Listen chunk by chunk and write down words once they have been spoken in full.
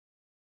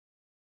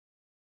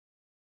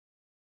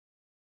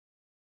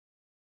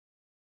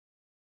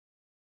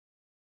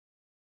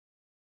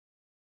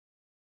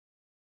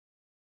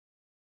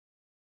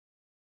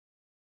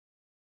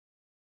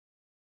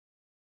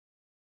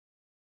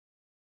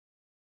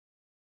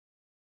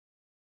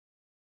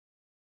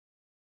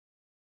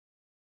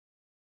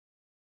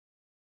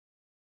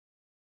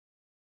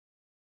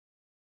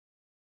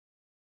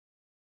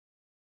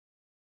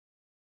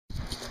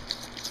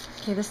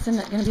Okay, this is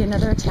going to be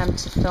another attempt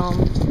to film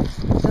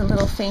the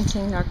little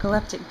fainting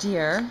narcoleptic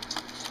deer.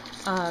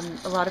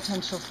 A lot of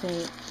times he'll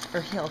faint,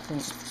 or he'll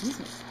faint, excuse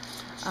me.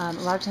 A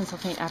lot of times he'll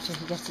faint after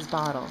he gets his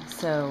bottle.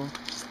 So,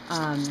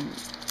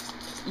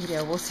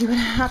 we'll see what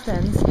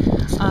happens.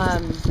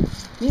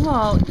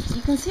 Meanwhile,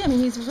 you can see,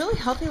 he's a really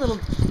healthy little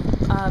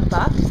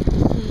buck.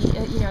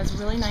 He, has a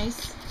really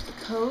nice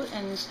coat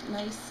and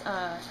nice,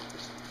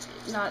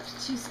 not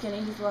too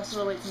skinny. He's lost a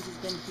little weight since he's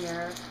been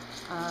here.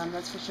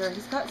 That's for sure.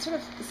 He's got sort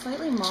of a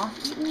slightly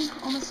moth-eaten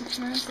almost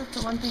appearance. That's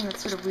the one thing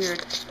that's sort of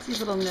weird. See his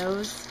little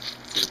nose?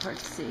 It's sort of hard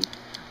to see.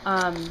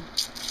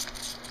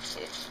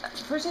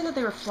 First I thought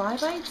they were fly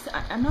bites.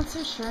 I'm not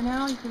so sure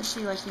now. You can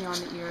see on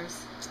the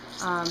ears.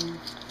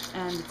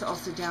 And it's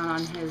also down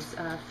on his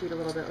feet a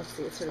little bit. Let's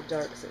see, it's sort of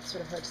dark, so it's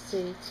sort of hard to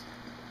see. You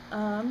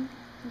can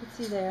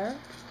see there.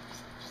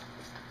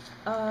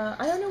 I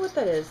don't know what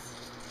that is.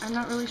 I'm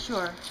not really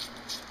sure.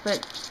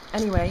 But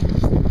anyway,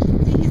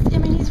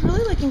 he's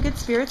really in good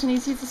spirits, and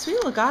he's a sweet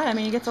little guy.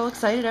 He gets all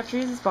excited after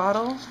he has his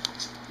bottle,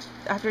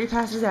 after he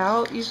passes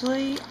out,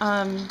 usually.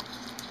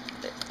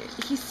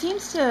 He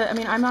seems to,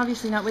 I'm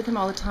obviously not with him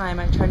all the time.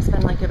 I try to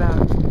spend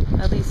about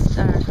at least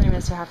 20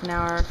 minutes to half an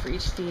hour for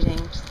each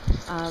feeding.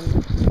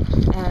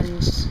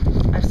 And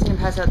I've seen him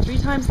pass out 3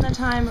 times in that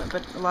time,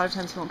 but a lot of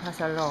times he won't pass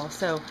out at all.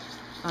 So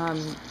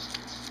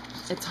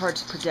it's hard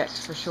to predict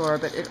for sure,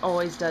 but it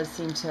always does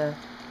seem to,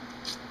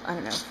 I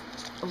don't know,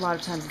 a lot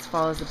of times it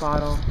follows the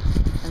bottle,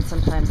 and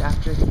sometimes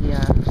after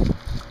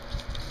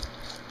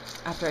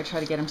I try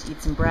to get him to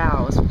eat some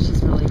browse, which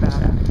he's really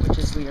bad at, which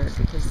is weird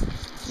because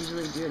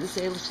usually deer this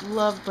age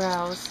love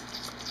browse.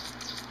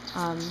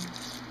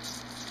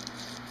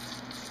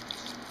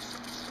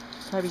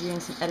 Probably doing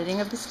some editing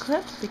of this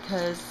clip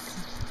because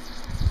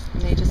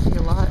you may just see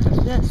a lot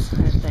of this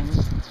kind of thing.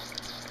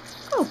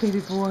 Oh, baby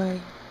boy.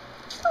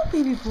 Oh,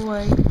 baby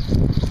boy.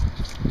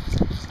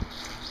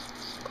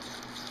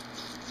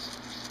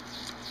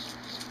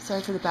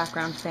 Sorry for the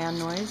background fan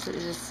noise. It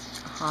is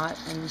hot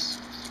and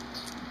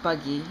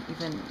buggy,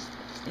 even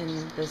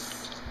in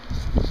this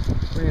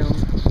room.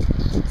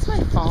 It's my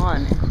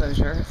fawn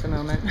enclosure at the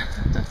moment.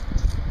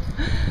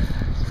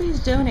 Please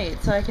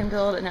donate so I can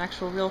build an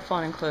actual real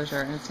fawn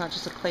enclosure, and it's not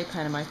just a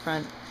playpen in my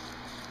front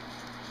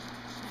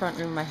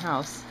room of my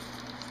house.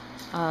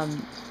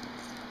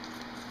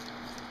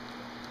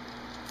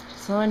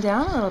 Slowing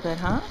down a little bit,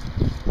 huh?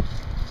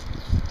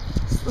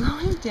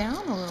 Slowing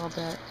down a little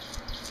bit.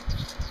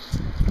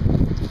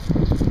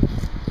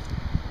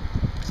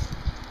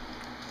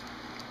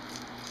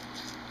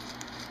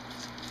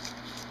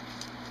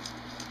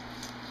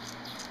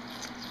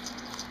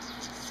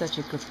 Such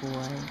a good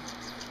boy.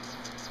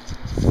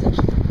 Such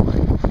a good boy.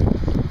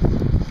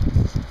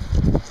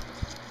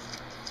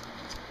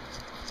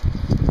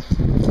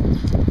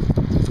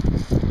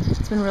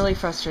 It's been really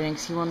frustrating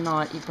because he will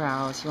not eat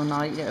browse. He will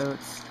not eat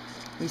oats.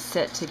 We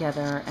sit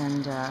together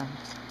and I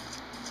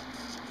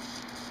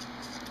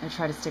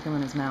try to stick him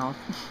in his mouth.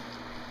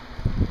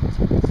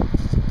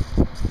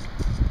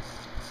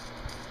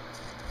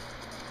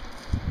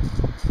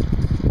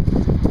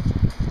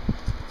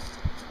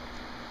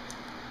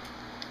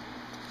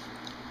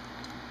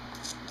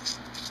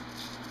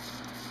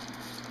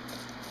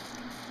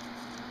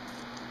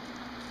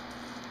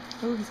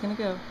 Oh, he's gonna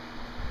go.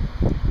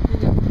 Here you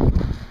go.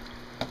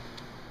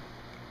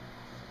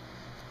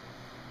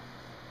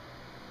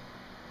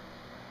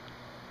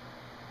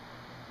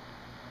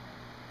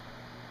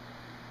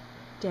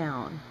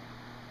 Down.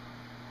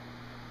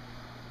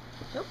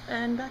 Nope,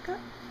 and back up.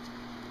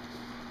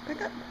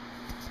 Back up.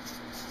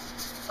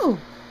 Oh!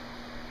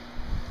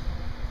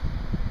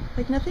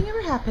 Like nothing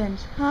ever happened,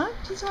 huh?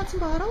 Just want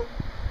some bottle?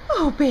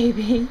 Oh,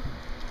 baby!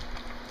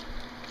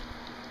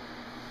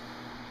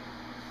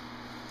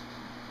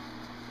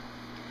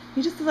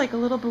 He just is a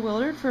little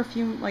bewildered for a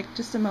few,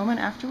 just a moment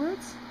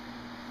afterwards.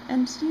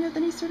 And,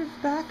 then he's sort of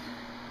back.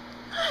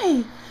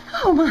 Hi!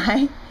 Oh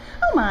my!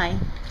 Oh my!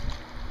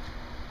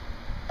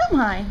 Oh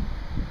my!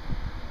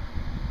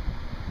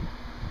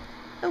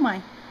 Oh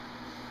my!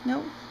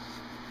 No?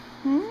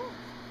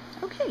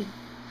 Okay.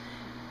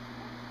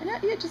 And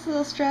not yet, just a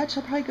little stretch.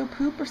 I'll probably go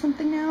poop or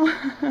something now.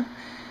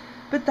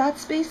 But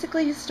that's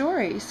basically his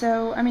story.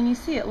 So, you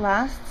see it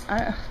lasts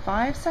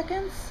 5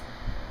 seconds.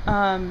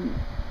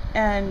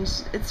 And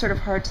it's sort of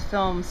hard to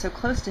film so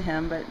close to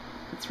him, but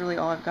it's really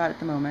all I've got at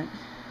the moment.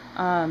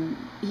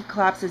 He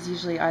collapses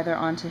usually either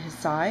onto his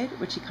side,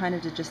 which he kind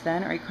of did just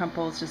then, or he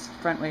crumples just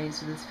front ways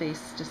with his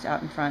face just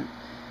out in front.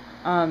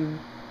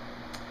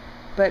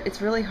 But it's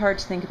really hard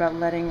to think about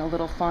letting a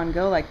little fawn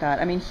go like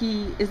that.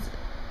 He is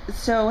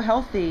so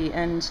healthy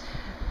and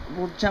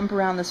will jump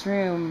around this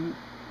room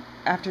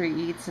after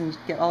he eats and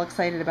get all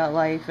excited about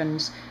life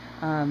and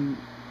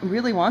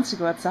really wants to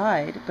go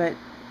outside, but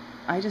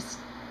I just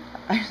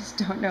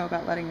don't know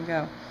about letting him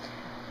go.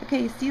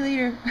 Okay, see you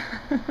later.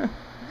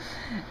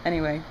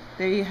 Anyway,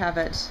 there you have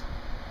it.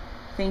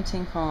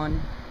 Fainting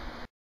Fawn.